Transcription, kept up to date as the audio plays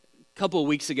couple of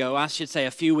weeks ago, I should say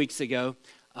a few weeks ago,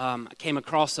 I came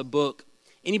across a book.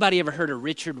 Anybody ever heard of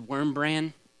Richard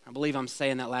Wurmbrand? I believe I'm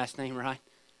saying that last name right.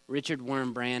 Richard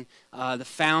Wurmbrand, the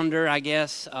founder, I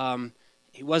guess.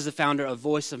 He was the founder of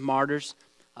Voice of Martyrs,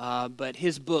 but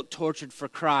his book, Tortured for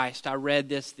Christ, I read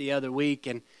this the other week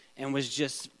and was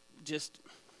just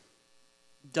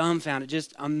dumbfounded,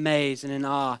 just amazed and in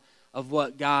awe of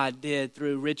what God did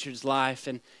through Richard's life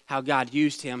and how God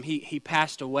used him. He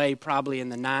passed away probably in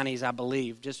the 90s, I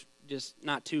believe, just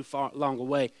not too long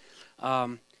away.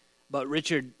 But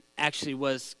Richard actually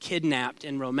was kidnapped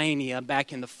in Romania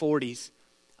back in the 40s,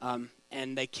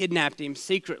 and they kidnapped him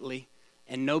secretly,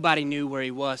 and nobody knew where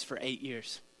he was for 8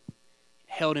 years.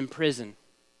 Held in prison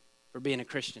for being a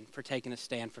Christian, for taking a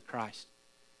stand for Christ.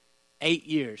 8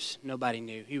 years, nobody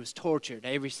knew. He was tortured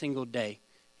every single day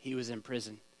he was in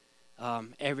prison.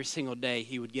 Every single day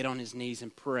he would get on his knees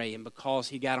and pray, and because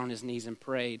he got on his knees and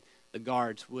prayed, the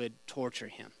guards would torture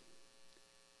him.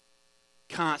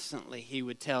 Constantly he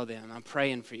would tell them, I'm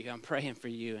praying for you, I'm praying for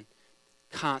you, and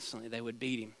constantly they would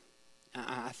beat him.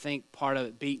 I think part of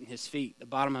it beating his feet, the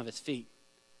bottom of his feet,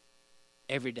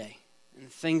 every day. And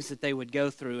the things that they would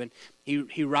go through. And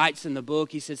he writes in the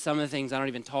book, he said, some of the things I don't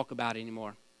even talk about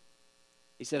anymore.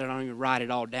 He said, I don't even write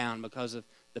it all down because of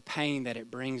the pain that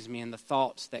it brings me and the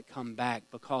thoughts that come back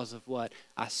because of what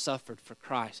I suffered for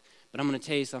Christ. But I'm going to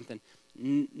tell you something.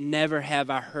 Never have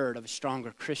I heard of a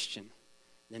stronger Christian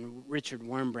than Richard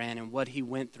Wurmbrand and what he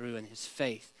went through in his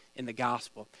faith in the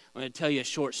gospel. I'm going to tell you a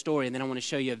short story, and then I want to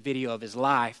show you a video of his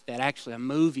life that actually a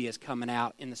movie is coming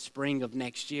out in the spring of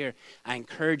next year. I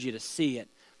encourage you to see it,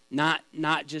 not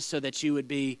just so that you would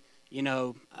be,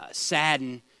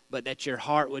 saddened, but that your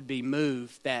heart would be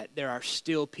moved that there are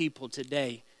still people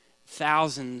today,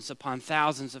 thousands upon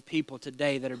thousands of people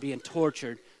today that are being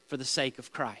tortured for the sake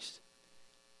of Christ.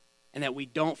 And that we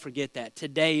don't forget that.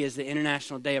 Today is the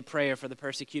International Day of Prayer for the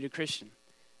Persecuted Christian.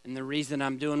 And the reason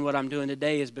I'm doing what I'm doing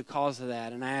today is because of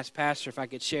that. And I asked Pastor if I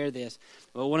could share this.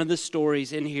 Well, one of the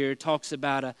stories in here talks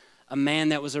about a man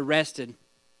that was arrested.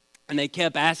 And they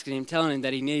kept asking him, telling him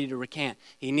that he needed to recant.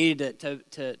 He needed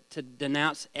to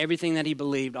denounce everything that he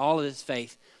believed, all of his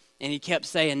faith. And he kept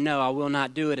saying, no, I will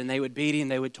not do it. And they would beat him,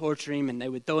 they would torture him, and they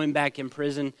would throw him back in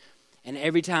prison. And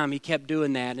every time he kept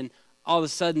doing that. And all of a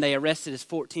sudden they arrested his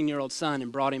 14-year-old son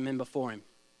and brought him in before him.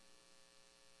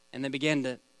 And they began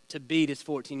to beat his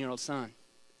 14-year-old son.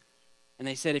 And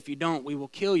they said, if you don't, we will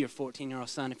kill your 14-year-old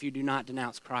son if you do not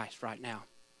denounce Christ right now.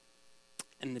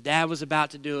 And the dad was about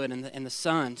to do it, and the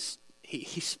son,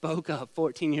 he spoke up,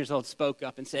 14 years old, spoke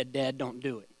up and said, Dad, don't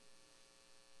do it.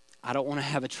 I don't want to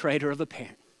have a traitor of a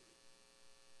parent.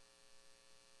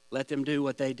 Let them do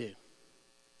what they do.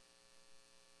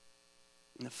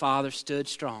 And the father stood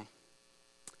strong,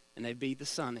 and they beat the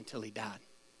son until he died.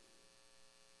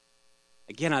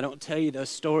 Again, I don't tell you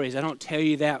those stories. I don't tell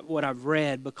you that what I've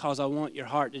read because I want your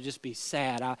heart to just be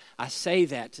sad. I say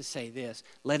that to say this.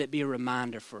 Let it be a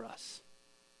reminder for us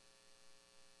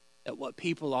that what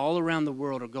people all around the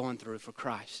world are going through for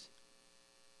Christ,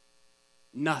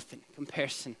 nothing in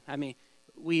comparison. I mean,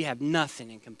 we have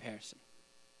nothing in comparison.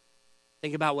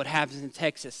 Think about what happens in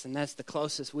Texas, and that's the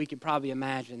closest we could probably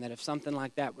imagine that if something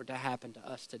like that were to happen to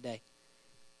us today.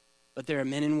 But there are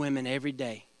men and women every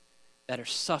day that are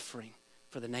suffering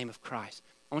for the name of Christ.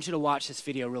 I want you to watch this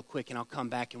video real quick, and I'll come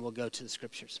back and we'll go to the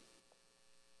scriptures.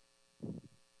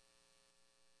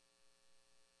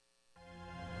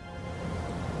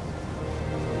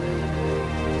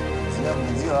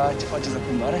 Ziua, ce faceți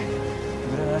acum, mare?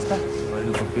 Vremea asta? Mai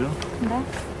duc copilul? Da.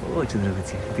 O, ce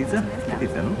drăguție. Fetiță? Da.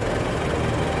 Fetiță, nu?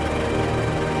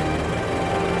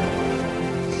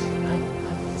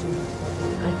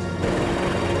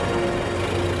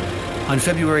 On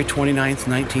February 29th,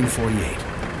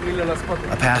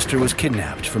 1948, a pastor was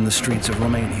kidnapped from the streets of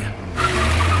Romania.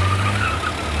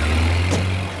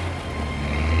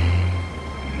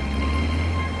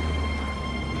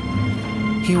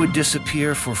 He would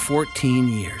disappear for 14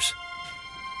 years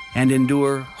and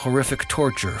endure horrific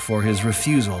torture for his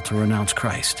refusal to renounce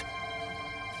Christ.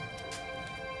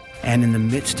 And in the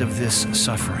midst of this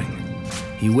suffering,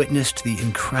 he witnessed the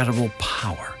incredible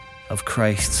power of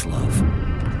Christ's love.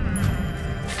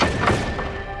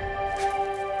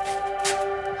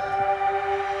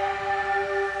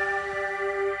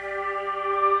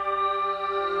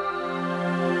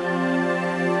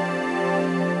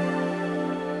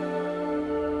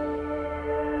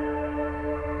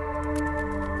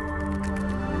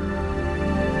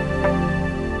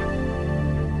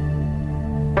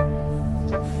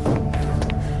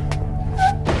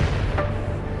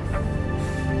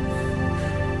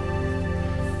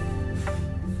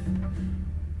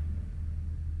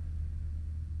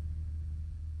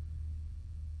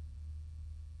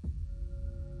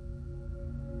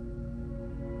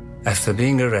 After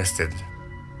being arrested,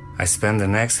 I spent the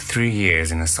next 3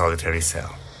 years in a solitary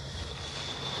cell.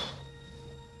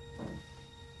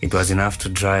 It was enough to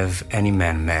drive any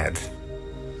man mad.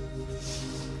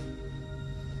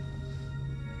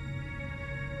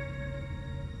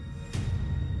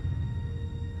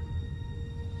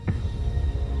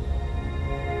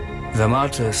 The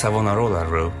martyr Savonarola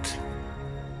wrote,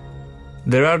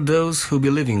 "There are those who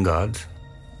believe in God,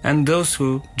 and those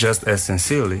who, just as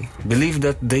sincerely, believe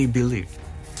that they believe."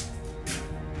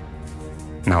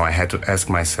 Now I had to ask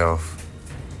myself,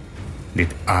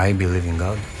 did I believe in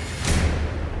God?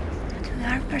 We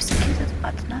are persecuted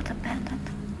but not abandoned.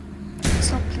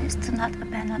 So please do not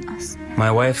abandon us.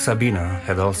 My wife Sabina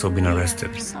had also been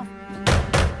arrested.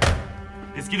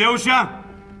 Deschide ușa!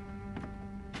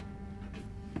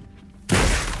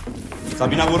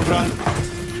 Sabina Wurbrand!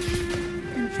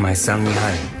 My son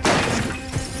Mihai,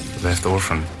 left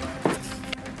orphaned.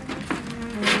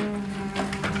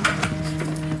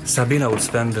 Sabina would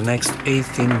spend the next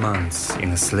 18 months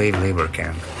in a slave labor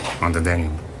camp on the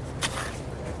Danube.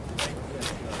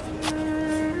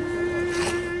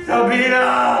 Sabina!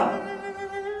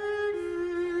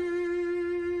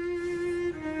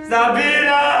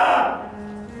 Sabina!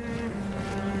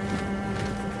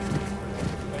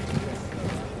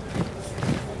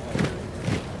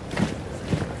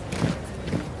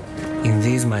 In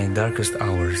these my darkest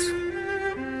hours,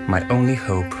 my only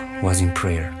hope was in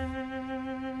prayer.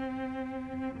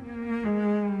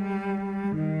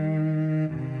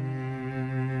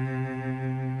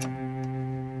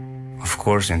 Of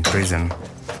course, in prison,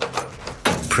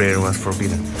 prayer was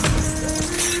forbidden.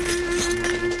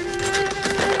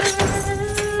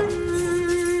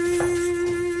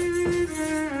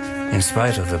 In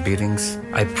spite of the beatings,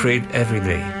 I prayed every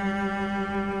day.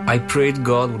 I prayed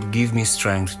God would give me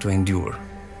strength to endure.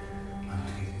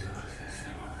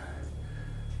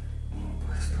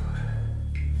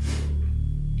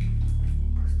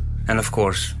 And of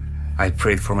course, I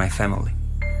prayed for my family.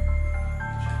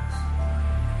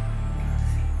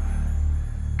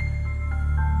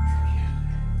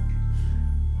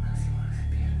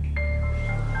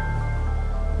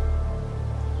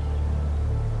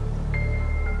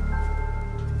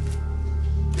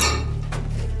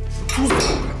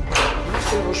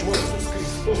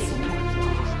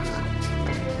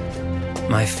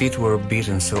 My feet were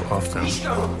beaten so often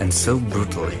and so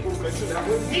brutally,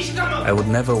 I would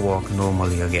never walk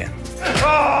normally again.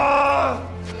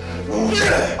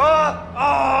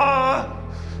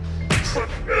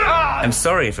 I'm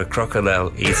sorry if a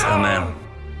crocodile eats a man,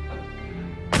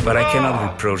 but I cannot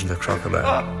reproach the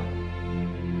crocodile.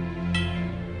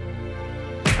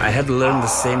 I had learned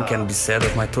the same can be said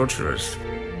of my torturers.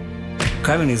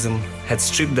 Communism had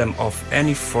stripped them of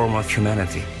any form of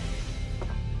humanity,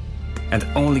 and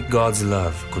only God's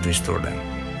love could restore them.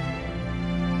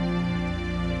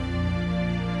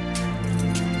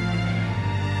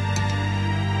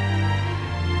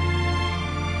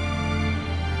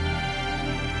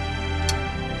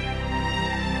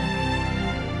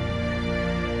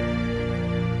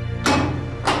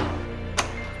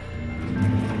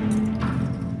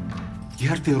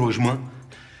 Iar te rogi, mă?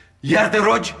 Iar te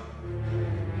rogi?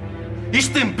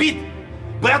 Ești tâmpit!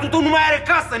 Băiatul tău nu mai are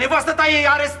casă, nevastă ta e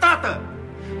arestată!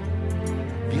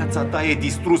 Viața ta e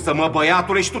distrusă, mă,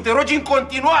 băiatule, și tu te rogi în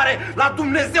continuare la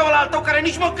Dumnezeul al tău, care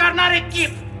nici măcar n-are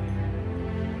chip!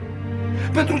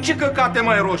 Pentru ce căcate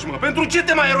mai rogi, mă? Pentru ce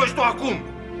te mai rogi tu acum?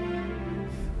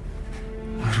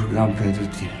 Mă rugam pentru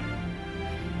tine.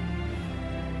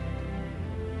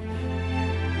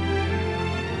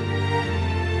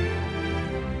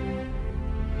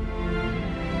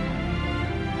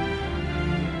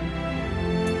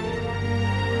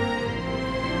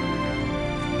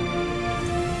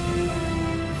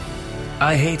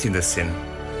 I hated the sin,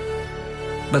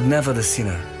 but never the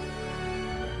sinner.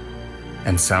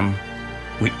 And some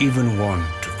we even won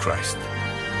to Christ.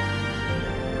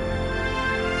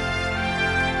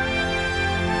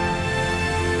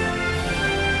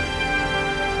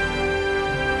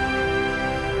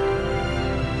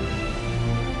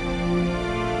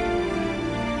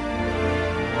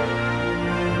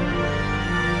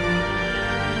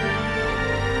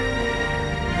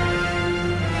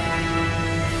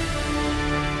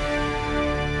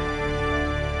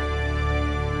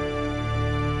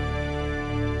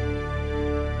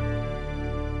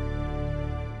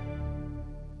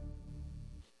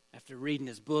 After reading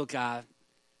his book, I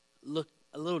looked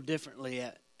a little differently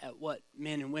at what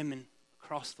men and women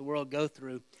across the world go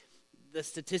through. The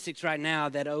statistics right now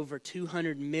that over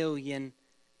 200 million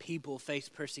people face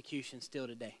persecution still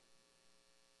today.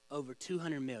 Over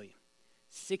 200 million.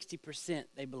 60%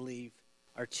 they believe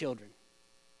our children.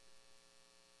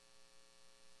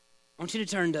 I want you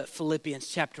to turn to Philippians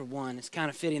chapter 1. It's kind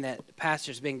of fitting that the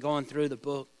pastor's been going through the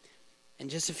book. And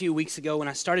just a few weeks ago when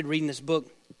I started reading this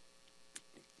book,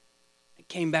 I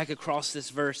came back across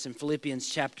this verse in Philippians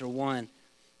chapter 1.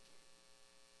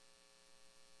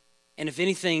 And if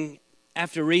anything,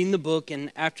 after reading the book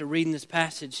and after reading this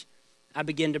passage, I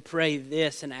began to pray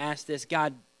this and ask this: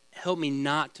 God, help me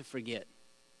not to forget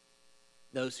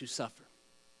those who suffer.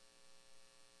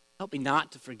 Help me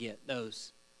not to forget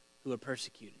those who are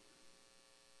persecuted.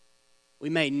 We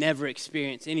may never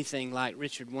experience anything like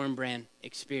Richard Wurmbrand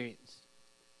experienced.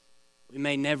 We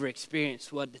may never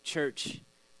experience what the church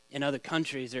in other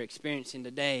countries are experiencing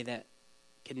today that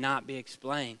cannot be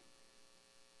explained.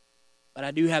 But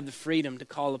I do have the freedom to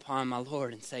call upon my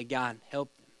Lord and say, God, help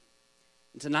them.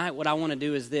 And tonight what I want to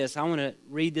do is this. I want to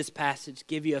read this passage,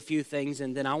 give you a few things,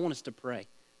 and then I want us to pray.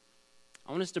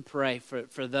 I want us to pray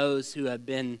for those who have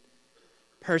been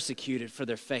persecuted for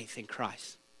their faith in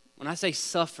Christ. When I say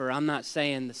suffer, I'm not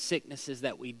saying the sicknesses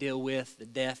that we deal with, the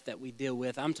death that we deal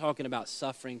with. I'm talking about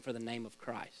suffering for the name of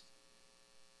Christ.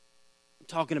 I'm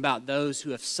talking about those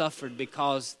who have suffered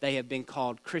because they have been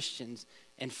called Christians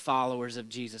and followers of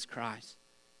Jesus Christ.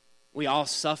 We all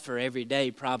suffer every day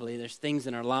probably. There's things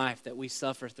in our life that we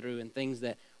suffer through and things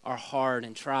that are hard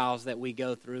and trials that we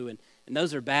go through. And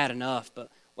those are bad enough.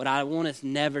 But what I want us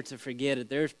never to forget is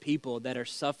there's people that are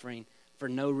suffering for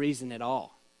no reason at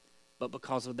all, but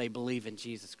because they believe in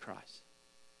Jesus Christ.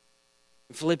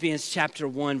 In Philippians chapter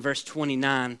 1, verse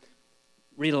 29,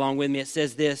 read along with me. It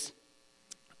says this: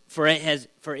 For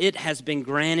it has been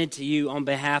granted to you on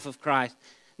behalf of Christ,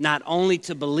 not only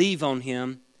to believe on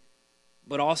him,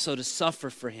 but also to suffer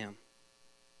for him.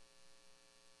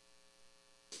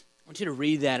 I want you to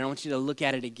read that, and I want you to look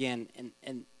at it again,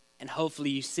 and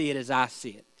hopefully you see it as I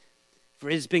see it. For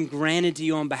it has been granted to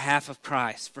you on behalf of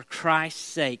Christ, for Christ's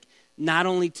sake, not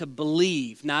only to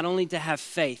believe, not only to have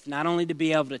faith, not only to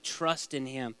be able to trust in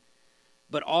him,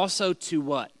 but also to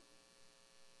what?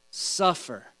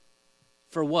 Suffer.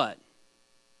 For what?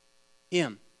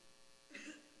 Him.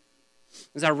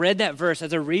 As I read that verse,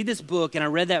 as I read this book and I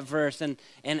read that verse, and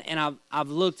I've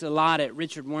looked a lot at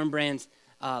Richard Wurmbrand's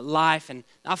life, and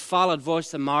I've followed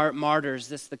Voice of Martyrs,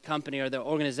 this is the company or the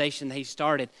organization that he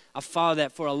started. I've followed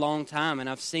that for a long time, and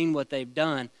I've seen what they've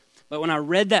done. But when I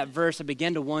read that verse, I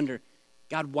began to wonder,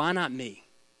 God, why not me?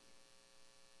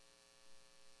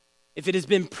 If it has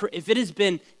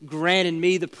been granted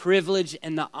me the privilege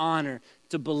and the honor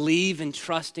to believe and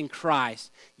trust in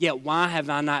Christ, yet why have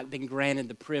I not been granted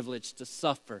the privilege to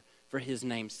suffer for his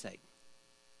name's sake?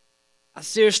 I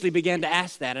seriously began to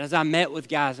ask that. And as I met with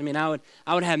guys,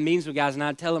 I would have meetings with guys, and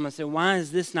I'd tell them, I said, why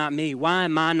is this not me? Why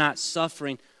am I not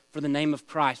suffering for the name of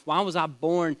Christ? Why was I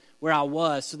born where I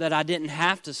was so that I didn't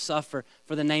have to suffer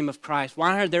for the name of Christ?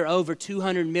 Why are there over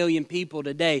 200 million people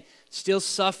today still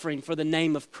suffering for the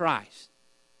name of Christ?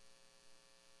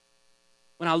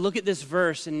 When I look at this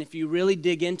verse, and if you really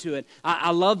dig into it, I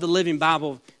love the Living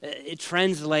Bible. It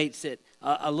translates it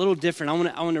a little different.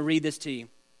 I want to read this to you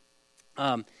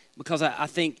because I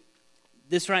think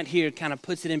this right here kind of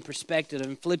puts it in perspective.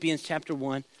 In Philippians chapter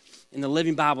 1, in the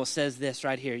Living Bible, says this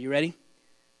right here. You ready?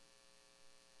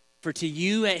 For to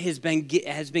you has been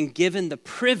given the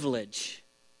privilege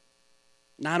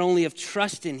not only of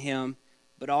trusting him,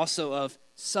 but also of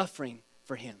suffering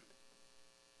for him.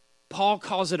 Paul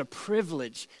calls it a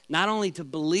privilege not only to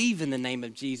believe in the name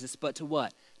of Jesus, but to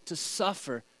what? To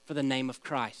suffer for the name of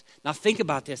Christ. Now think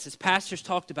about this. As pastors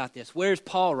talked about this, where's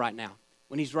Paul right now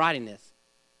when he's writing this?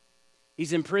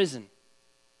 He's in prison.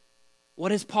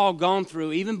 What has Paul gone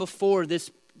through even before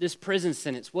this prison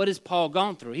sentence? What has Paul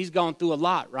gone through? He's gone through a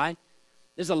lot, right?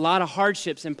 There's a lot of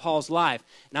hardships in Paul's life.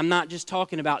 And I'm not just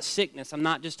talking about sickness. I'm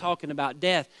not just talking about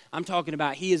death. I'm talking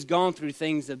about he has gone through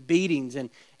things of beatings and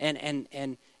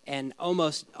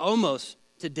almost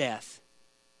to death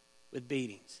with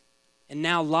beatings. And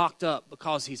now locked up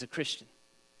because he's a Christian.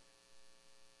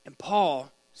 And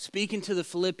Paul, speaking to the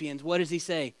Philippians, what does he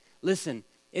say? Listen,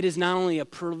 it is not only a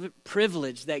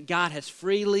privilege that God has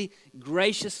freely,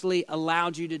 graciously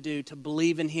allowed you to do, to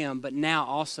believe in him, but now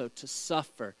also to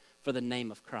suffer for the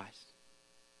name of Christ.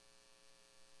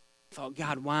 I thought,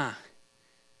 God, why?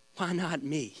 Why not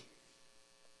me?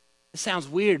 It sounds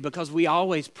weird because we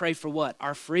always pray for what?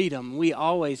 Our freedom. We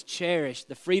always cherish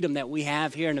the freedom that we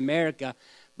have here in America.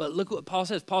 But look what Paul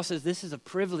says. Paul says this is a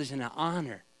privilege and an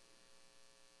honor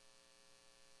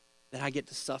that I get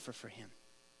to suffer for him.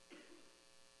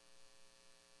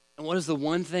 And what is the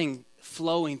one thing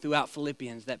flowing throughout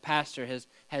Philippians that pastor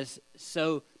has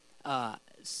so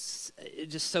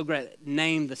just so great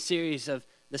named the series of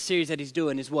the series that he's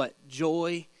doing is what?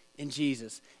 Joy in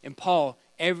Jesus. And Paul,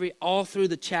 all through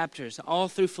the chapters, all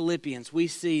through Philippians, we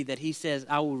see that he says,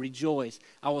 I will rejoice.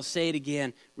 I will say it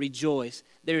again, rejoice.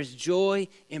 There is joy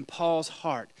in Paul's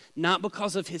heart, not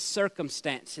because of his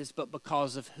circumstances, but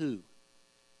because of who?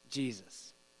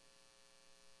 Jesus.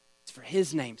 It's for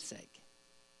his name's sake.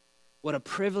 What a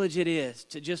privilege it is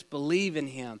to just believe in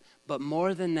him, but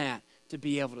more than that, to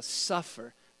be able to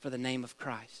suffer for the name of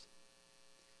Christ.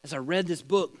 As I read this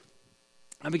book,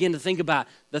 I began to think about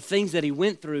the things that he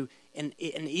went through, and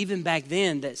even back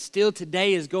then, that still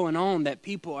today is going on, that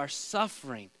people are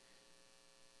suffering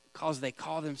because they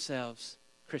call themselves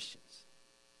Christians.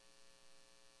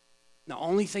 The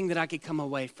only thing that I could come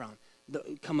away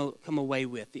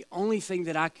with, the only thing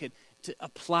that I could to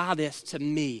apply this to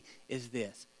me is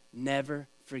this: never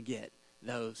forget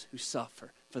those who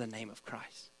suffer for the name of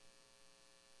Christ.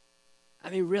 I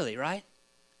mean, really, right?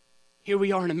 Here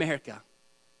we are in America.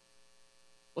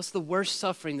 What's the worst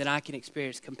suffering that I can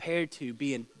experience compared to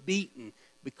being beaten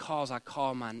because I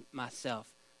call myself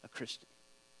a Christian?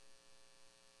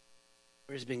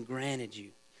 Or has been granted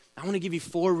you. I want to give you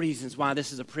 4 reasons why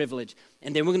this is a privilege,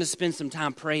 and then we're going to spend some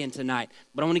time praying tonight.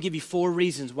 But I want to give you 4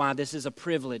 reasons why this is a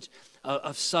privilege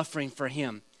of suffering for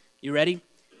him. You ready?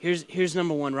 Here's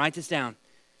number 1. Write this down.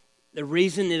 The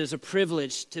reason it is a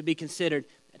privilege to be considered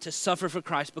to suffer for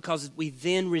Christ, because we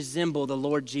then resemble the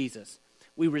Lord Jesus.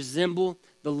 We resemble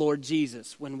the Lord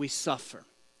Jesus when we suffer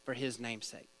for his name's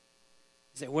sake.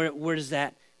 You say, where does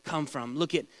that come from?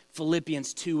 Look at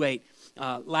Philippians 2:8.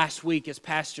 Last week, as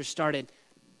Pastor started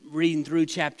reading through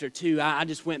chapter 2, I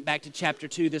just went back to chapter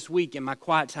 2 this week in my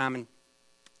quiet time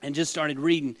and just started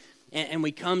reading. And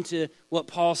we come to what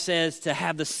Paul says, to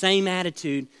have the same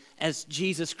attitude as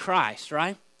Jesus Christ,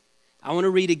 right? I want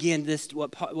to read again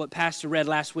what Pastor read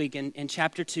last week in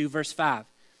chapter 2, verse 5.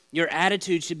 Your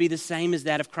attitude should be the same as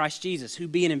that of Christ Jesus, who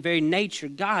being in very nature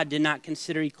God did not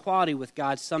consider equality with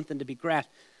God something to be grasped,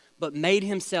 but made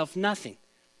himself nothing.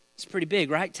 It's pretty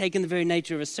big, right? Taking the very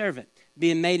nature of a servant,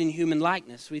 being made in human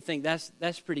likeness. We think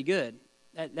that's pretty good.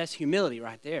 That's humility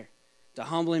right there. To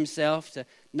humble himself, to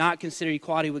not consider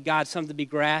equality with God something to be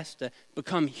grasped, to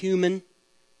become human.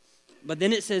 But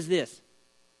then it says this: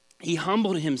 he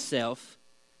humbled himself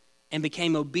and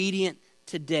became obedient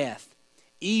to death,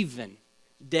 even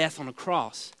death on a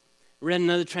cross. I read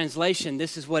another translation.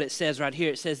 This is what it says right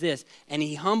here. It says this: and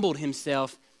he humbled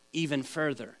himself even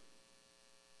further.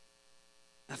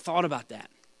 I thought about that.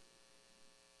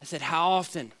 I said, how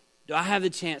often do I have the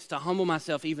chance to humble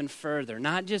myself even further?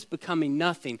 Not just becoming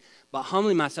nothing, but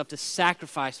humbling myself to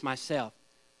sacrifice myself,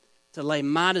 to lay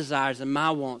my desires and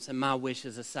my wants and my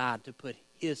wishes aside, to put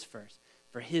his first,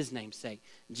 for his name's sake.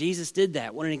 Jesus did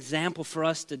that. What an example for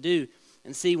us to do.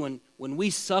 And see, when we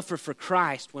suffer for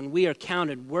Christ, when we are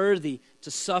counted worthy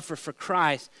to suffer for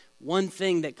Christ, one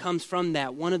thing that comes from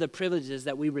that, one of the privileges,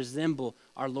 that we resemble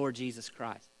our Lord Jesus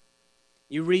Christ.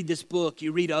 You read this book,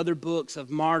 you read other books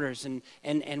of martyrs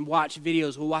and watch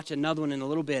videos. We'll watch another one in a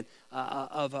little bit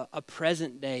of a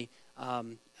present day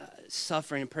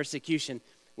suffering and persecution.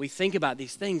 We think about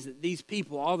these things, that these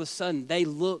people, all of a sudden, they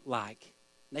look like,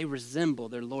 they resemble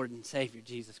their Lord and Savior,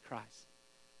 Jesus Christ.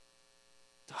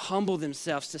 To humble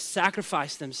themselves, to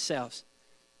sacrifice themselves,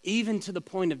 even to the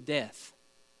point of death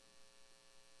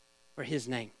for his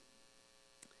name.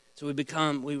 So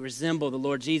we resemble the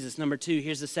Lord Jesus. Number 2,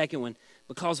 here's the second one: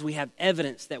 because we have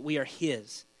evidence that we are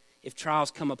his if trials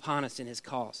come upon us in his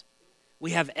cause.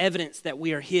 We have evidence that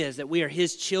we are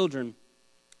his children.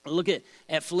 Look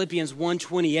at Philippians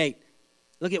 1:28.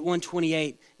 Look at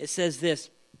 1:28. It says this.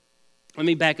 Let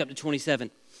me back up to 27.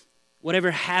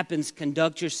 Whatever happens,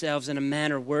 conduct yourselves in a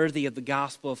manner worthy of the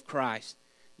gospel of Christ.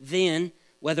 Then,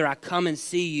 whether I come and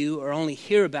see you or only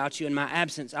hear about you in my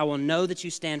absence, I will know that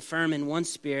you stand firm in one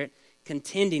spirit,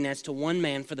 contending as to one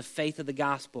man for the faith of the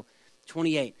gospel.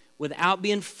 28. Without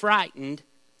being frightened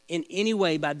in any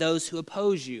way by those who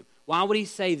oppose you. Why would he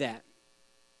say that?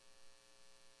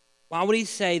 Why would he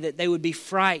say that they would be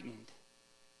frightened?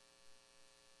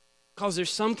 Because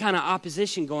there's some kind of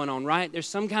opposition going on, right? There's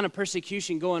some kind of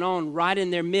persecution going on right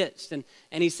in their midst. And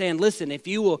he's saying, listen, if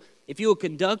you will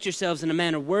conduct yourselves in a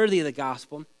manner worthy of the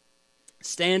gospel,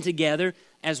 stand together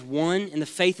as one in the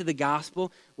faith of the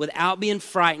gospel, without being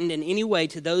frightened in any way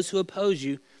to those who oppose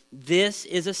you, this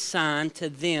is a sign to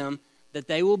them that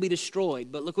they will be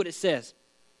destroyed. But look what it says.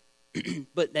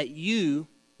 But that you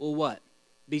will what?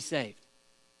 Be saved.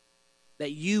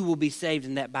 That you will be saved,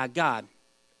 and that by God.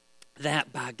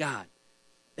 That by God.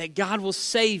 That God will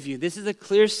save you. This is a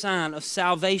clear sign of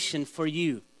salvation for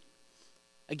you.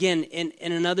 Again,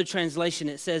 in another translation,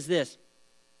 it says this: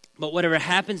 But whatever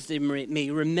happens to me,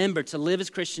 remember to live as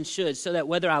Christians should, so that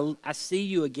whether I see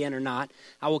you again or not,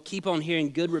 I will keep on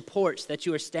hearing good reports that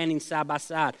you are standing side by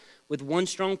side with one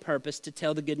strong purpose to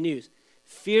tell the good news.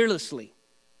 Fearlessly,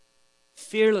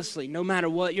 no matter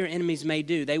what your enemies may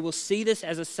do. They will see this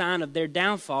as a sign of their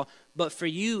downfall, but for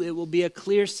you it will be a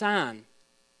clear sign.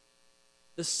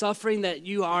 The suffering that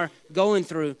you are going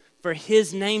through for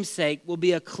his name's sake will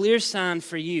be a clear sign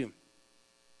for you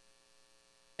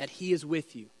that he is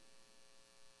with you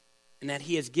and that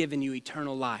he has given you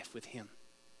eternal life with him.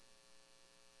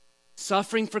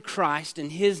 Suffering for Christ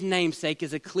and his namesake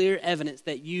is a clear evidence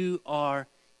that you are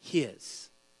his.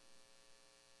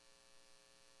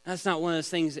 That's not one of those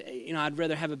things, I'd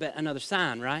rather have another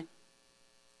sign, right?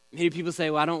 Many people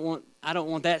say, well, I don't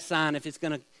want that sign if it's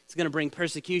going to bring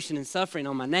persecution and suffering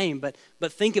on my name. But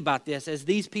think about this. As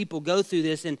these people go through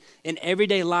this in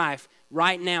everyday life,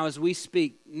 right now as we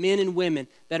speak, men and women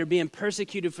that are being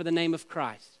persecuted for the name of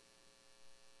Christ.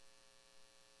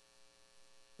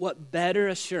 What better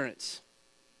assurance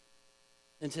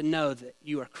than to know that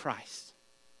you are Christ?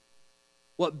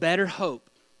 What better hope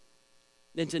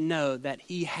than to know that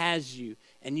he has you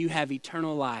and you have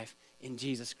eternal life in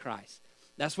Jesus Christ?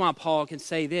 That's why Paul can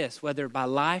say this, whether by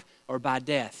life or by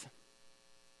death.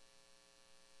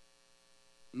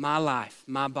 My life,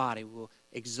 my body will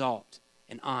exalt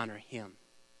and honor him.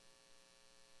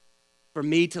 For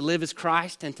me to live as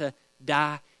Christ and to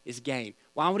die is gain.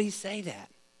 Why would he say that?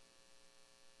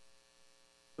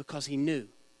 Because he knew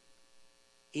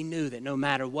that no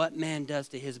matter what man does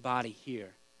to his body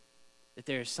here, that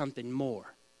there is something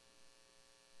more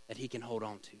that he can hold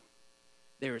on to.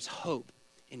 There is hope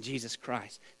in Jesus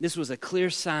Christ. This was a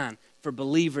clear sign for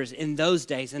believers in those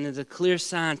days, and it's a clear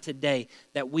sign today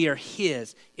that we are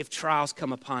his if trials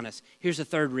come upon us. Here's the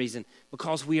third reason: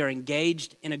 because we are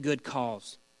engaged in a good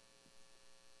cause.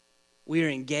 We are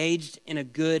engaged in a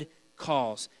good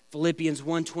cause. Philippians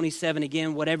 1:27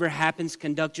 again, whatever happens,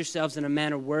 conduct yourselves in a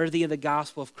manner worthy of the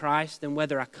gospel of Christ. Then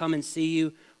whether I come and see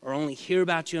you or only hear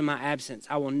about you in my absence,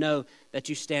 I will know that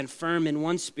you stand firm in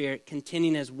one spirit,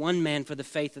 contending as one man for the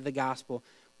faith of the gospel,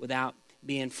 without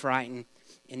being frightened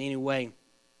in any way.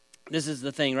 This is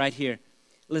the thing right here.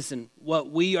 Listen, what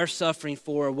we are suffering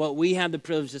for, what we have the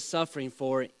privilege of suffering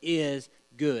for, is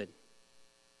good.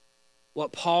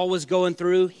 What Paul was going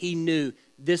through, he knew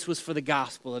this was for the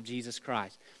gospel of Jesus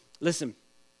Christ. Listen,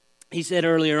 he said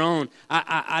earlier on,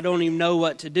 I don't even know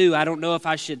what to do. I don't know if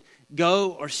I should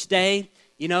go or stay.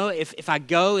 If I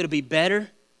go, it'll be better.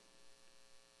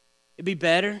 It'd be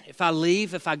better if I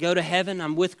leave, if I go to heaven,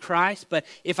 I'm with Christ. But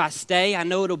if I stay, I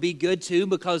know it'll be good too,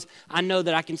 because I know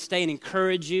that I can stay and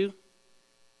encourage you.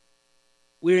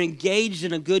 We're engaged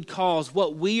in a good cause.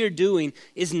 What we are doing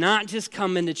is not just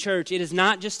coming to church. It is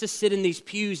not just to sit in these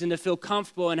pews and to feel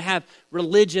comfortable and have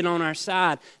religion on our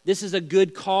side. This is a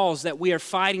good cause that we are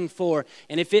fighting for.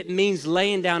 And if it means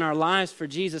laying down our lives for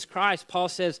Jesus Christ, Paul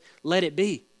says, let it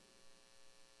be.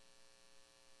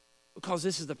 Because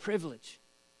this is the privilege.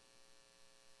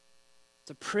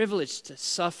 It's a privilege to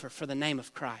suffer for the name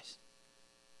of Christ.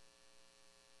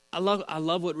 I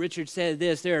love what Richard said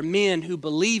this. There are men who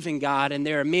believe in God, and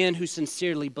there are men who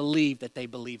sincerely believe that they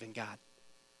believe in God.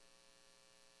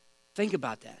 Think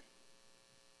about that.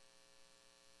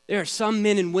 There are some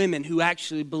men and women who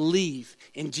actually believe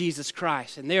in Jesus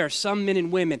Christ, and there are some men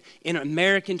and women in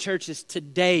American churches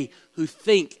today who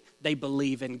think they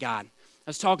believe in God. I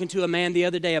was talking to a man the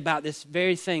other day about this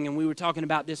very thing, and we were talking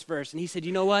about this verse, and he said,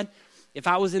 you know what? If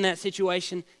I was in that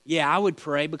situation, yeah, I would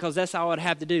pray because that's all I'd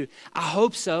have to do. I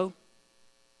hope so,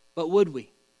 but would we?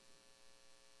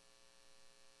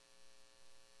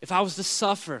 If I was to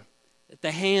suffer at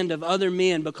the hand of other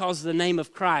men because of the name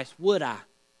of Christ, would I?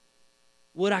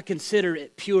 Would I consider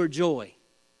it pure joy?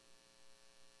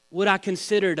 Would I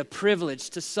consider it a privilege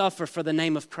to suffer for the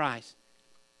name of Christ?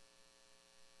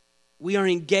 We are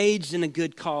engaged in a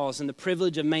good cause, and the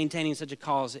privilege of maintaining such a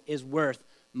cause is worth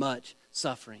much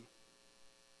suffering.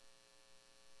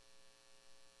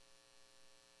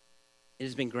 It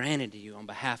has been granted to you on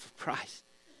behalf of Christ,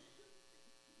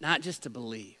 not just to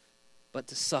believe, but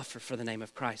to suffer for the name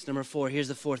of Christ. Number 4, here's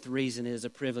the fourth reason it is a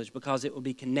privilege: because it will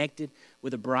be connected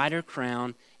with a brighter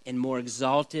crown and more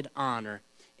exalted honor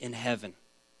in heaven.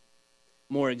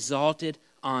 More exalted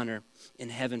honor in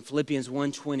heaven. Philippians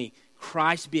 1:20,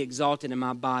 Christ be exalted in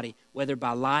my body, whether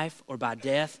by life or by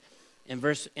death. In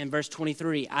verse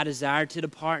 23, I desire to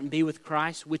depart and be with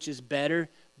Christ, which is better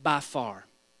by far.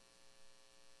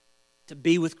 to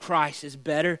be with Christ is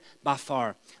better by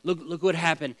far. Look what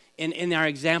happened in our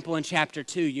example in chapter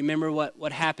 2. You remember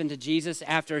what happened to Jesus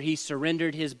after he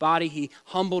surrendered his body? He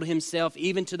humbled himself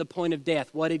even to the point of death.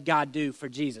 What did God do for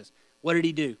Jesus? What did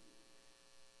he do?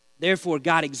 Therefore,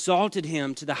 God exalted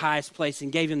him to the highest place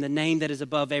and gave him the name that is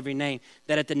above every name,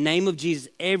 that at the name of Jesus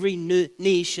every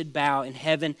knee should bow in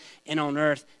heaven and on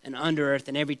earth and under earth,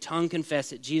 and every tongue confess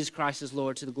that Jesus Christ is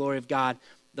Lord, to the glory of God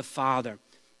the Father.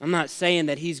 I'm not saying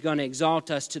that he's going to exalt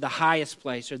us to the highest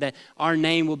place or that our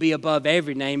name will be above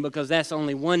every name, because that's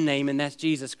only one name, and that's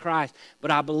Jesus Christ. But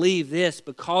I believe this,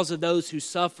 because of those who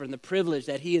suffer and the privilege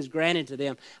that he has granted to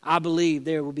them, I believe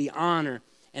there will be honor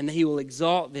and that he will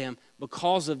exalt them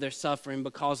because of their suffering,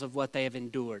 because of what they have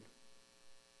endured.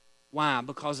 Why?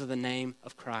 Because of the name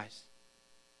of Christ.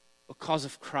 Because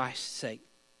of Christ's sake.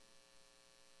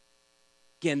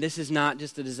 Again, this is not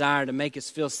just a desire to make us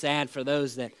feel sad for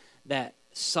those that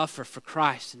suffer for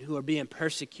Christ and who are being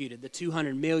persecuted, the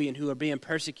 200 million who are being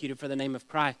persecuted for the name of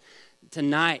Christ.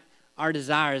 Tonight, our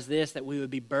desire is this, that we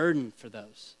would be burdened for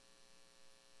those.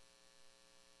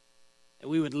 That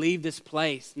we would leave this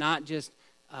place not just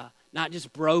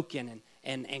broken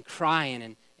and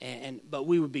crying, but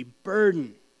we would be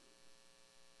burdened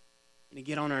and to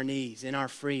get on our knees in our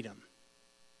freedom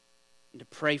and to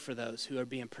pray for those who are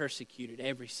being persecuted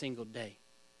every single day.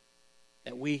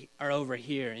 That we are over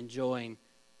here enjoying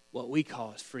what we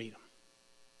call as freedom.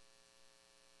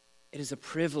 It is a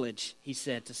privilege, he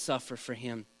said, to suffer for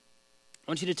him.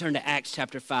 I want you to turn to Acts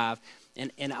chapter 5,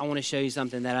 and I want to show you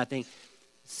something that I think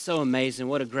is so amazing.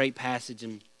 What a great passage.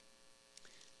 And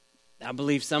I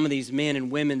believe some of these men and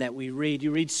women that we read,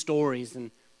 you read stories and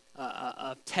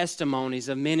testimonies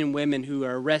of men and women who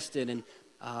are arrested and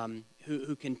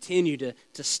who continue to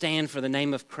stand for the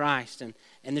name of Christ.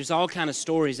 And there's all kind of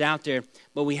stories out there,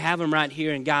 but we have them right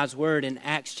here in God's Word in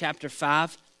Acts chapter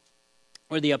 5,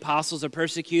 where the apostles are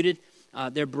persecuted.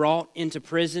 They're brought into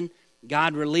prison.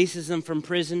 God releases them from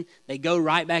prison. They go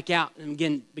right back out and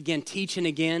begin teaching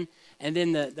again. And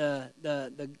then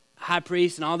the high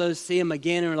priest and all those see them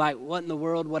again and are like, what in the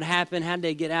world? What happened? How did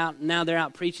they get out? And now they're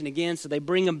out preaching again. So they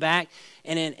bring them back.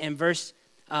 And in verse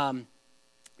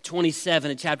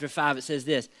 27 of chapter 5, it says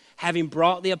this: having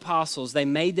brought the apostles, they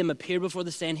made them appear before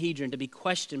the Sanhedrin to be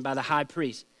questioned by the high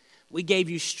priest. We gave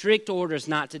you strict orders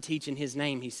not to teach in his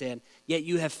name, he said. Yet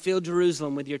you have filled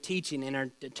Jerusalem with your teaching and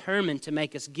are determined to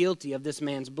make us guilty of this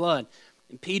man's blood.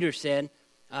 And Peter said,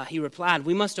 he replied,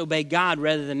 we must obey God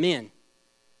rather than men.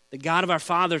 The God of our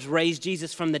fathers raised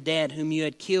Jesus from the dead, whom you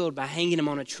had killed by hanging him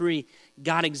on a tree.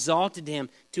 God exalted him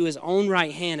to his own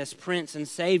right hand as Prince and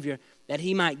Savior, that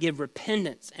he might give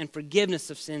repentance and forgiveness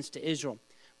of sins to Israel.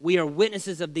 We are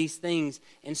witnesses of these things,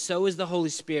 and so is the Holy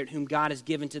Spirit, whom God has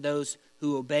given to those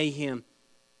who obey him.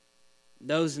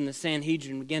 Those in the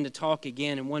Sanhedrin began to talk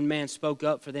again, and one man spoke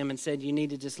up for them and said, you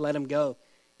need to just let them go.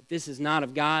 If this is not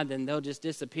of God, then they'll just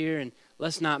disappear, and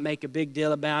let's not make a big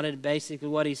deal about it. Basically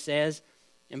what he says.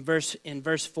 In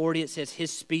verse 40, it says,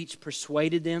 his speech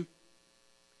persuaded them.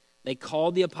 They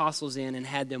called the apostles in and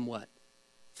had them what?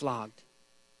 Flogged.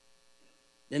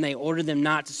 Then they ordered them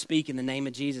not to speak in the name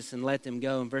of Jesus and let them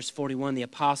go. In verse 41, the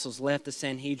apostles left the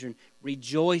Sanhedrin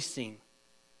rejoicing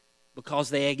because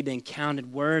they had been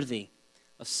counted worthy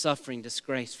of suffering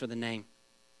disgrace for the name.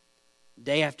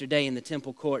 Day after day in the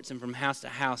temple courts and from house to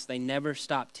house, they never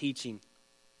stopped teaching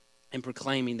and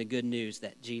proclaiming the good news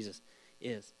that Jesus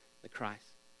is the Christ.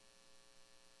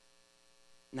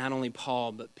 Not only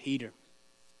Paul, but Peter,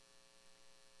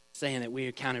 saying that we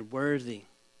are counted worthy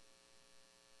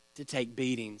to take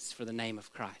beatings for the name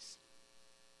of Christ.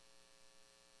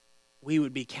 We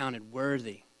would be counted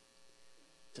worthy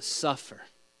to suffer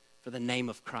for the name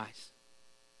of Christ.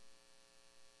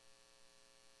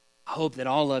 I hope that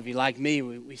all of you, like me,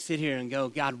 we sit here and go,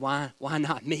 God, why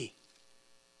not me?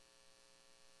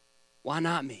 Why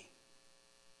not me?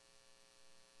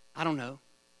 I don't know.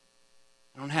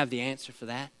 I don't have the answer for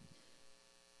that.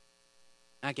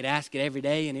 I could ask it every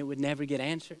day and it would never get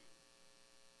answered.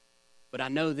 But I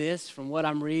know this from what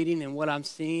I'm reading and what I'm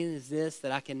seeing is this,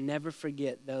 that I can never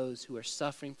forget those who are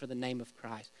suffering for the name of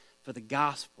Christ, for the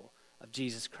gospel of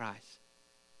Jesus Christ.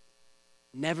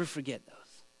 Never forget those.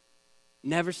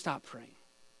 Never stop praying.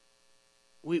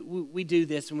 We do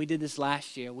this, and we did this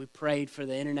last year. We prayed for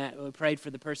the internet, we prayed for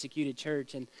the persecuted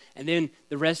church, and then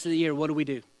the rest of the year, what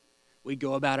do? We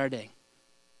go about our day.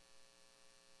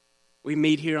 We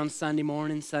meet here on Sunday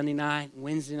morning, Sunday night,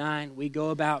 Wednesday night. We go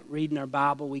about reading our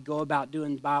Bible. We go about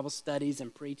doing Bible studies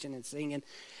and preaching and singing.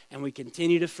 And we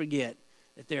continue to forget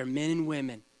that there are men and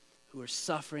women who are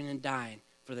suffering and dying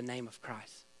for the name of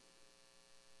Christ.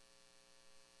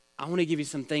 I want to give you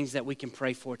some things that we can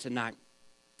pray for tonight.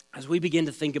 As we begin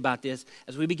to think about this,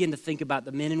 as we begin to think about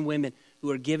the men and women who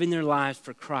are giving their lives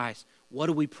for Christ, what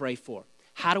do we pray for?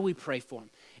 How do we pray for them?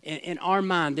 In our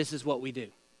mind, this is what we do.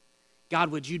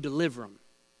 God, would you deliver them?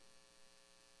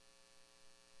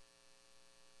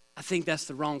 I think that's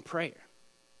the wrong prayer.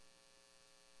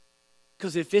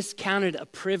 Because if it's counted a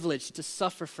privilege to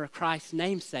suffer for Christ's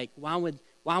name's sake, why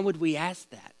would we ask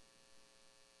that?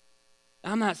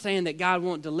 I'm not saying that God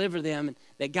won't deliver them and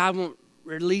that God won't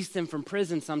release them from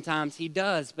prison sometimes. He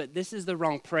does, but this is the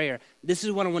wrong prayer. This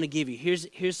is what I want to give you.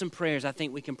 Here's some prayers I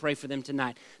think we can pray for them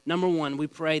tonight. Number one, we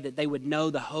pray that they would know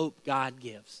the hope God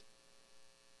gives.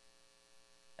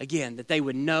 Again, that they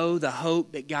would know the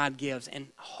hope that God gives and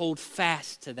hold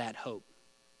fast to that hope.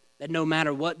 That no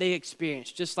matter what they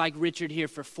experience, just like Richard here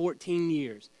for 14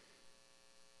 years,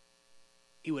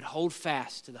 he would hold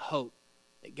fast to the hope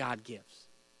that God gives.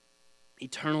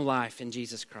 Eternal life in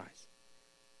Jesus Christ.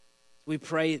 We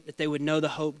pray that they would know the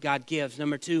hope God gives.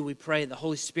 Number two, we pray the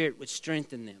Holy Spirit would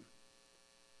strengthen them.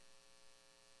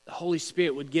 The Holy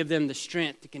Spirit would give them the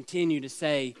strength to continue to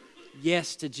say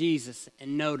yes to Jesus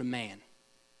and no to man.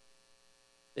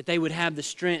 That they would have the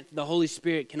strength the Holy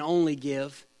Spirit can only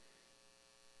give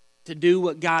to do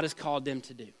what God has called them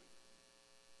to do.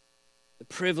 The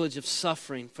privilege of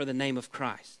suffering for the name of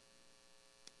Christ.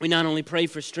 We not only pray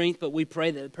for strength, but we pray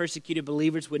that the persecuted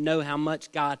believers would know how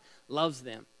much God loves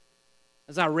them.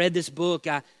 As I read this book,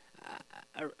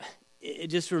 it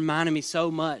just reminded me so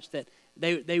much that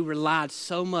they relied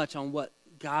so much on what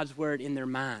God's word in their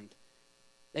mind.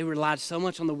 They relied so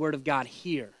much on the word of God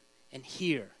here and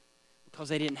here because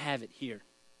they didn't have it here.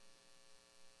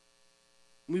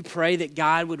 We pray that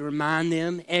God would remind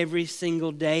them every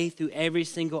single day through every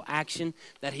single action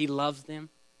that he loves them,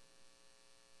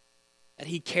 that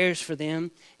he cares for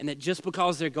them, and that just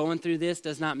because they're going through this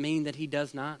does not mean that he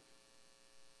does not.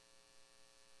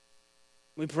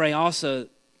 We pray also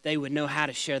they would know how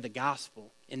to share the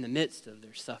gospel in the midst of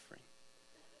their suffering.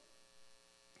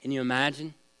 Can you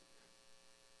imagine?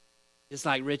 Just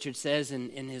like Richard says in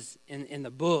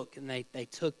the book, and they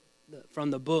took from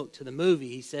the book to the movie,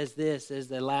 he says this, as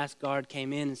the last guard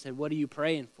came in and said, "What are you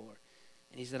praying for?"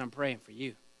 And he said, "I'm praying for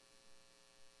you."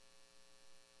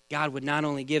 God would not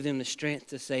only give them the strength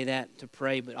to say that, to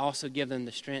pray, but also give them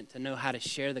the strength to know how to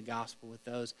share the gospel with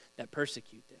those that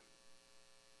persecute them.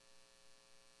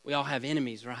 We all have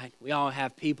enemies, right? We all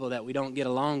have people that we don't get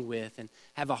along with and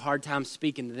have a hard time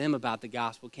speaking to them about the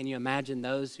gospel. Can you imagine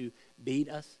those who beat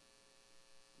us?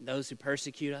 Those who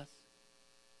persecute us?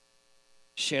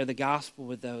 Share the gospel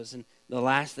with those. And the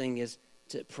last thing is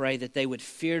to pray that they would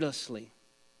fearlessly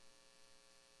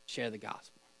share the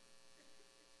gospel.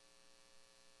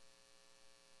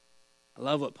 I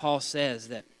love what Paul says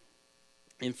that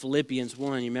in Philippians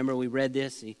 1, you remember we read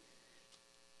this?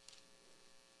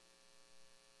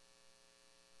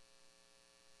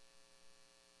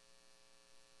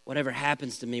 Whatever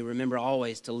happens to me, remember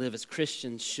always to live as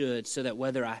Christians should, so that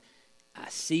whether I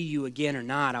see you again or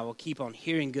not, I will keep on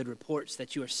hearing good reports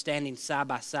that you are standing side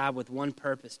by side with one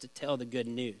purpose, to tell the good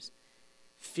news.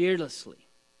 Fearlessly,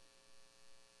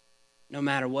 no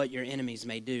matter what your enemies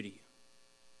may do to you.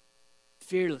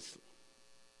 Fearlessly,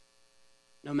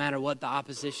 no matter what the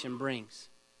opposition brings.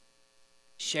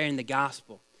 Sharing the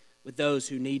gospel with those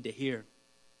who need to hear.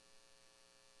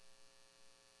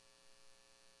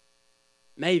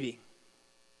 Maybe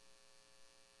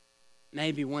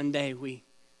one day we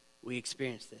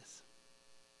experience this.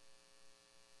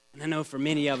 And I know for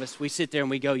many of us, we sit there and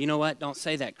we go, you know what? Don't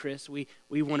say that, Chris. We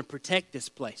want to protect this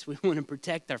place. We want to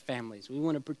protect our families. We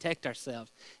want to protect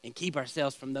ourselves and keep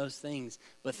ourselves from those things.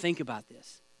 But think about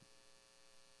this.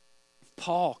 If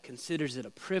Paul considers it a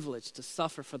privilege to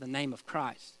suffer for the name of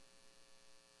Christ,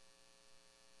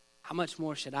 how much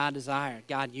more should I desire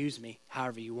God use me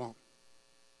however you want?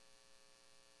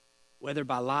 Whether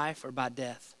by life or by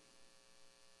death,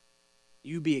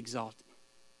 you be exalted.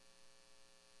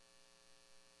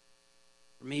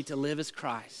 For me to live as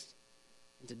Christ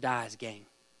and to die as gain.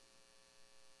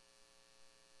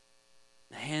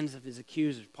 In the hands of his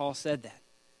accusers, Paul said that.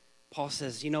 Paul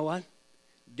says, you know what?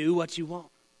 Do what you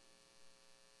want.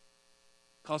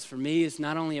 Because for me, it's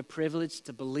not only a privilege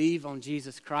to believe on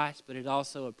Jesus Christ, but it's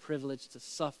also a privilege to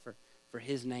suffer for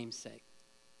his name's sake.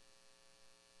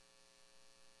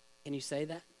 Can you say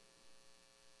that?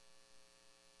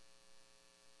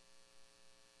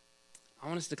 I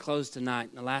want us to close tonight,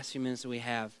 in the last few minutes that we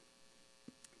have,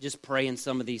 just praying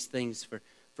some of these things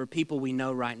for people we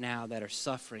know right now that are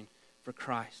suffering for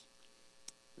Christ.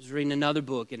 I was reading another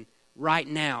book, and right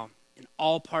now, in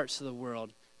all parts of the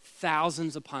world,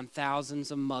 thousands upon thousands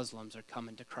of Muslims are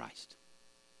coming to Christ.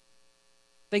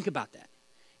 Think about that.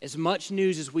 As much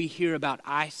news as we hear about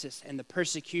ISIS and the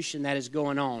persecution that is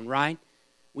going on, right?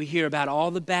 We hear about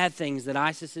all the bad things that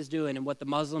ISIS is doing and what the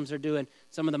Muslims are doing,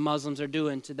 some of the Muslims are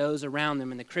doing to those around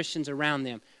them and the Christians around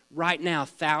them. Right now,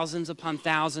 thousands upon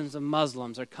thousands of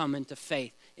Muslims are coming to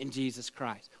faith in Jesus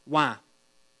Christ. Why?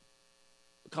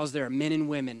 Because there are men and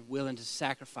women willing to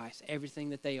sacrifice everything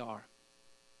that they are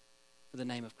for the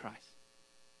name of Christ.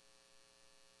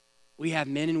 We have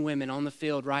men and women on the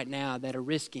field right now that are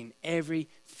risking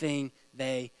everything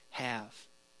they have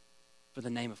for the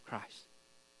name of Christ.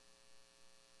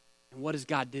 And what does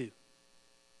God do?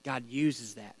 God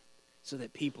uses that so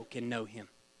that people can know him.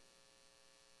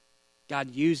 God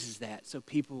uses that so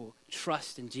people will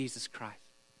trust in Jesus Christ.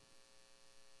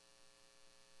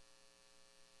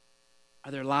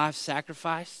 Are their lives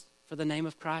sacrificed for the name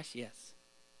of Christ? Yes.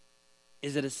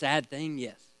 Is it a sad thing?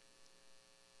 Yes.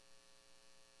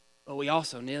 But we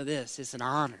also know this, it's an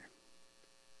honor.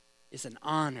 It's an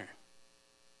honor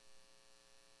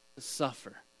to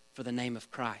suffer for the name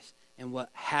of Christ. And what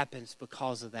happens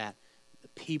because of that, the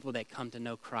people that come to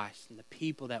know Christ and the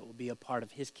people that will be a part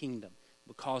of his kingdom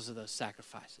because of those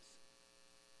sacrifices.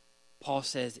 Paul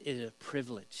says it is a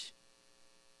privilege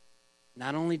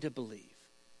not only to believe,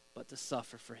 but to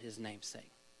suffer for his name's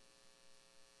sake.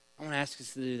 I want to ask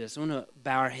us to do this. I want to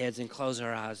bow our heads and close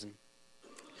our eyes. And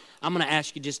I'm going to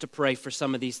ask you just to pray for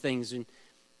some of these things. And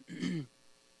I'm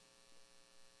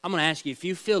going to ask you, if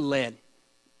you feel led,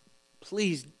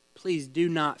 please do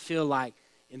not feel like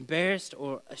embarrassed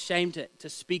or ashamed to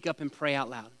speak up and pray out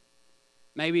loud.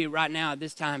 Maybe right now at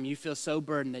this time you feel so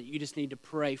burdened that you just need to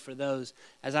pray for those.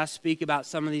 As I speak about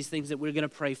some of these things that we're going to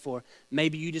pray for,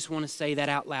 maybe you just want to say that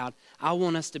out loud. I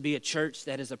want us to be a church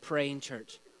that is a praying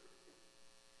church.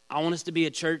 I want us to be a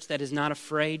church that is not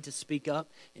afraid to speak up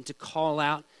and to call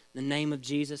out the name of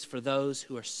Jesus for those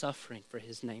who are suffering for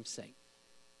his name's sake.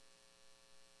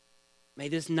 May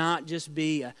this not just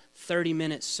be a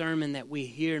 30-minute sermon that we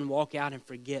hear and walk out and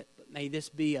forget, but may this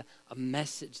be a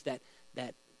message that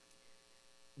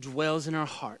dwells in our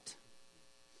heart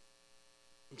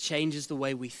and changes the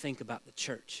way we think about the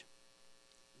church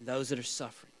and those that are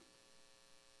suffering.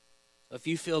 So if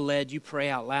you feel led, you pray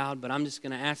out loud, but I'm just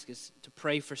going to ask us to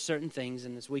pray for certain things,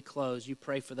 and as we close, you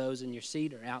pray for those in your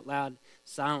seat or out loud,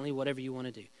 silently, whatever you want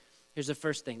to do. Here's the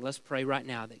first thing. Let's pray right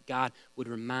now that God would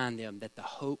remind them that the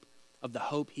hope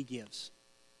he gives.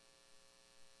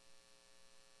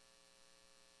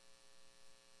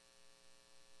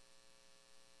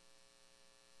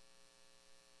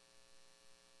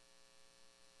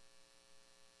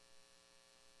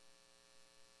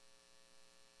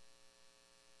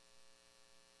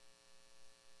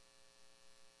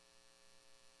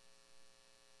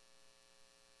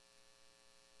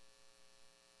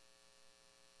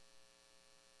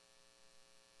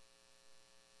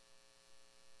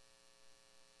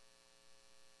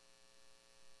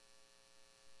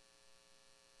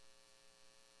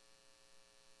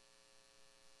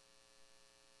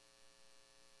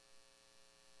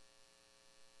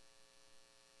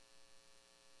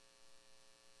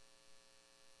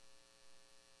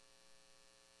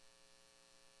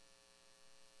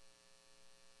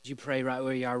 Would you pray right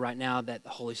where you are right now that the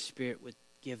Holy Spirit would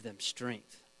give them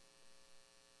strength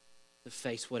to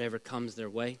face whatever comes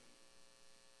their way?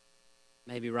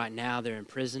 Maybe right now they're in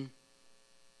prison.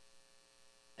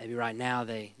 Maybe right now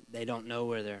they don't know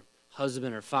where their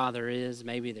husband or father is.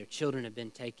 Maybe their children have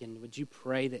been taken. Would you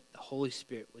pray that the Holy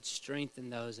Spirit would strengthen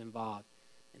those involved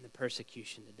in the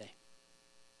persecution today?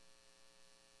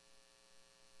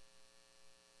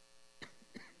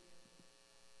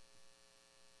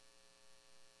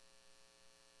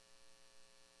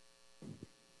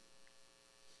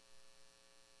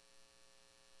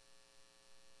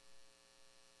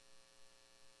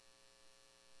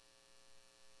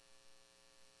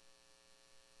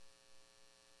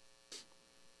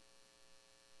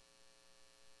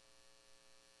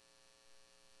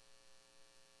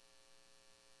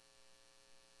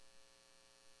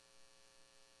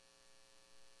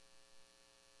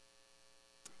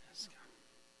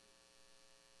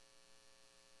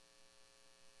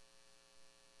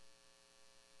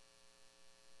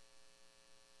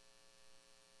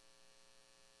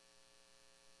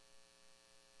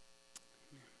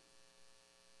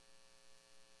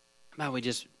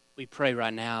 We pray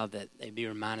right now that they be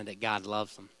reminded that God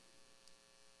loves them.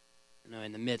 You know,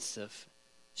 in the midst of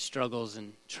struggles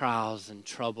and trials and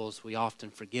troubles, we often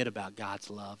forget about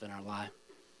God's love in our life.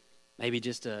 Maybe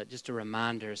just a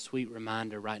reminder, a sweet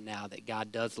reminder right now that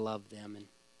God does love them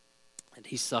and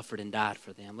he suffered and died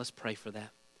for them. Let's pray for that.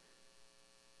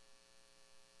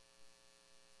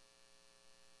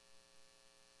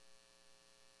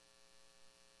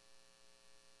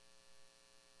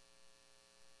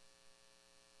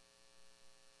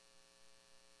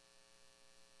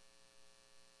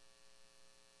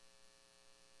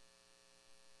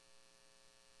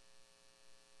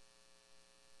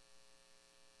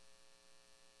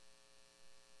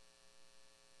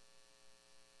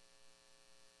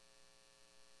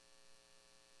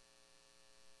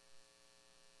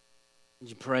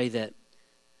 you pray that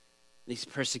these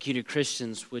persecuted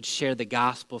Christians would share the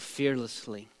gospel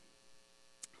fearlessly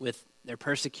with their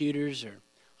persecutors or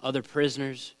other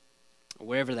prisoners or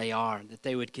wherever they are, that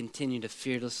they would continue to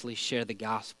fearlessly share the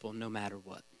gospel no matter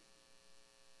what.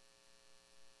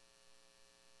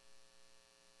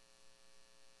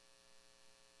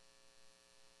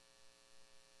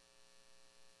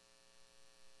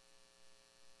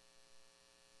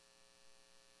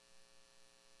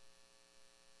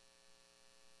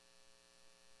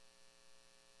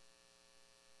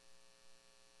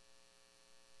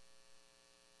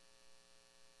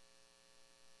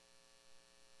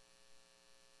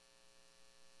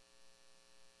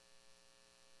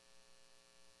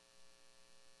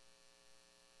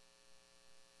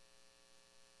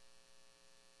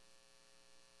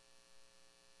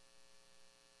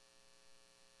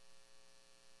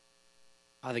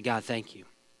 Father God, thank you,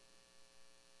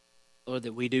 Lord,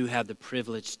 that we do have the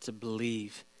privilege to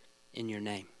believe in your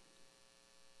name.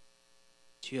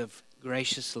 That you have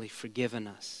graciously forgiven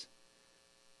us.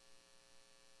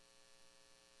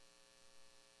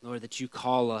 Lord, that you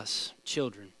call us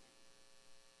children.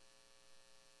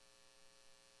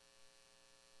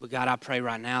 But God, I pray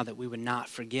right now that we would not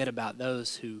forget about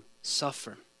those who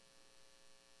suffer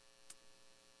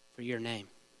for your name.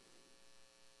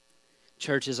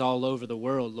 Churches all over the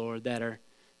world, Lord, that are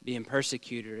being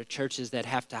persecuted, or churches that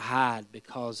have to hide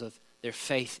because of their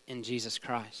faith in Jesus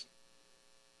Christ.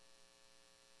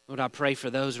 Lord, I pray for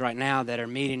those right now that are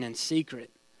meeting in secret.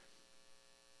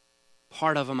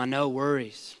 Part of them, I know,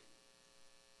 worries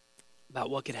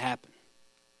about what could happen.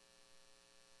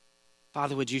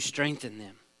 Father, would you strengthen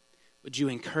them? Would you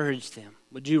encourage them?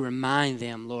 Would you remind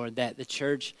them, Lord, that the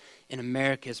church in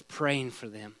America is praying for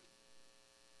them?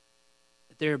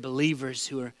 There are believers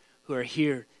who are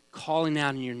here calling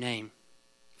out in your name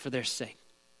for their sake.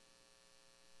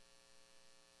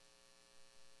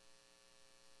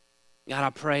 God,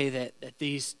 I pray that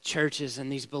these churches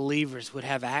and these believers would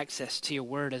have access to your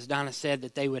word. As Donna said,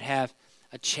 that they would have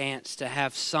a chance to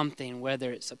have something,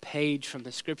 whether it's a page from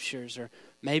the scriptures or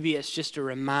maybe it's just a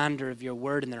reminder of your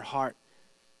word in their heart.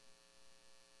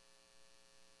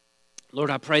 Lord,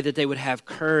 I pray that they would have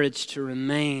courage to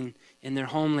remain in their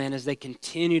homeland as they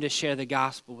continue to share the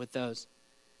gospel with those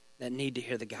that need to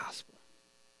hear the gospel.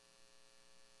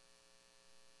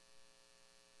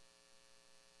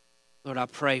 Lord, I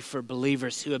pray for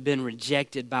believers who have been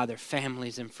rejected by their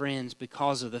families and friends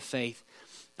because of the faith.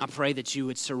 I pray that you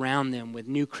would surround them with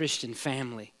new Christian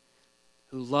family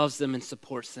who loves them and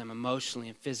supports them emotionally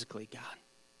and physically, God.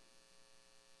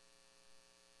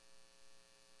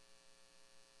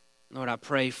 Lord, I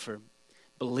pray for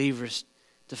believers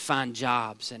to find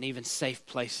jobs and even safe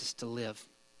places to live.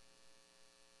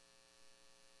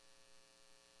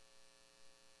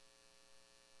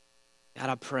 God,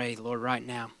 I pray, Lord, right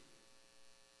now,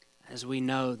 as we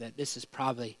know that this is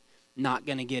probably not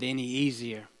going to get any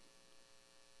easier.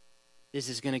 This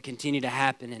is going to continue to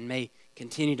happen and may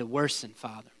continue to worsen,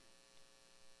 Father.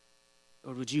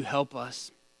 Lord, would you help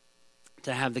us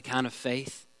to have the kind of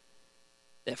faith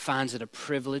that finds it a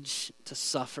privilege to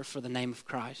suffer for the name of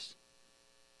Christ?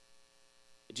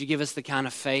 Would you give us the kind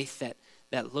of faith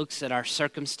that looks at our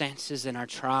circumstances and our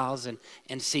trials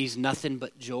and sees nothing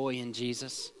but joy in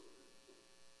Jesus?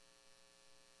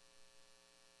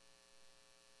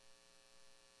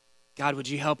 God, would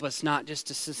you help us not just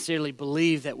to sincerely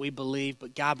believe that we believe,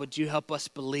 but God, would you help us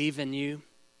believe in you?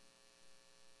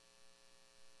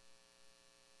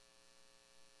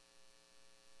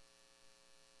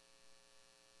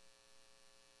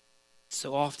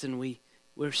 So often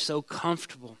we're so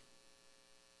comfortable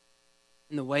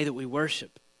in the way that we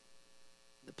worship,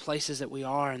 the places that we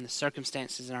are and the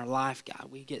circumstances in our life, God.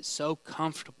 We get so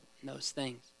comfortable in those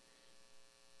things.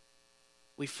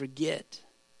 We forget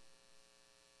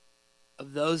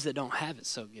of those that don't have it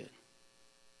so good.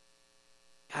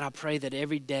 God, I pray that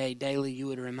every day, daily, you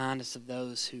would remind us of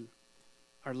those who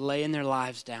are laying their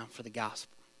lives down for the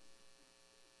gospel.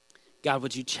 God,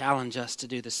 would you challenge us to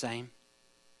do the same?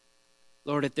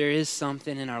 Lord, if there is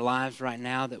something in our lives right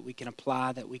now that we can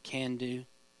apply, that we can do,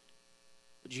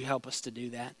 would you help us to do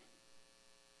that?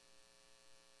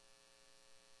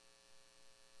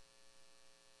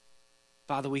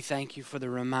 Father, we thank you for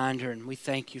the reminder, and we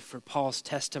thank you for Paul's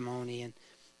testimony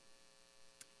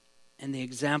and the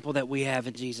example that we have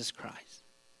in Jesus Christ.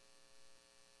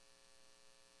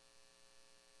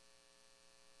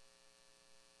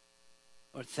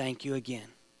 Lord, thank you again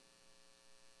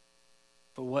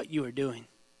for what you are doing.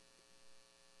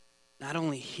 Not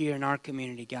only here in our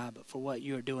community, God, but for what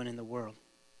you are doing in the world.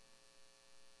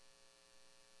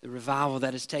 The revival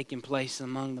that is taking place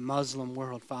among the Muslim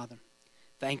world, Father.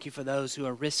 Thank you for those who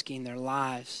are risking their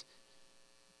lives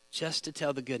just to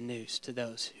tell the good news to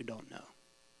those who don't know.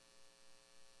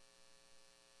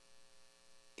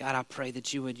 God, I pray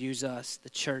that you would use us, the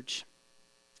church,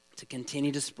 to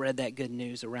continue to spread that good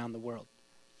news around the world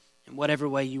in whatever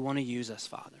way you want to use us,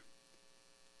 Father.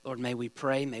 Lord, may we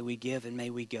pray, may we give, and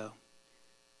may we go.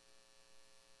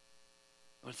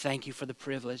 Lord, thank you for the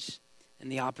privilege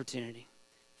and the opportunity.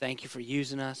 Thank you for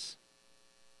using us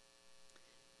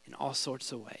in all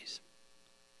sorts of ways.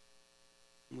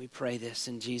 And we pray this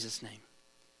in Jesus' name.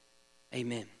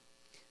 Amen.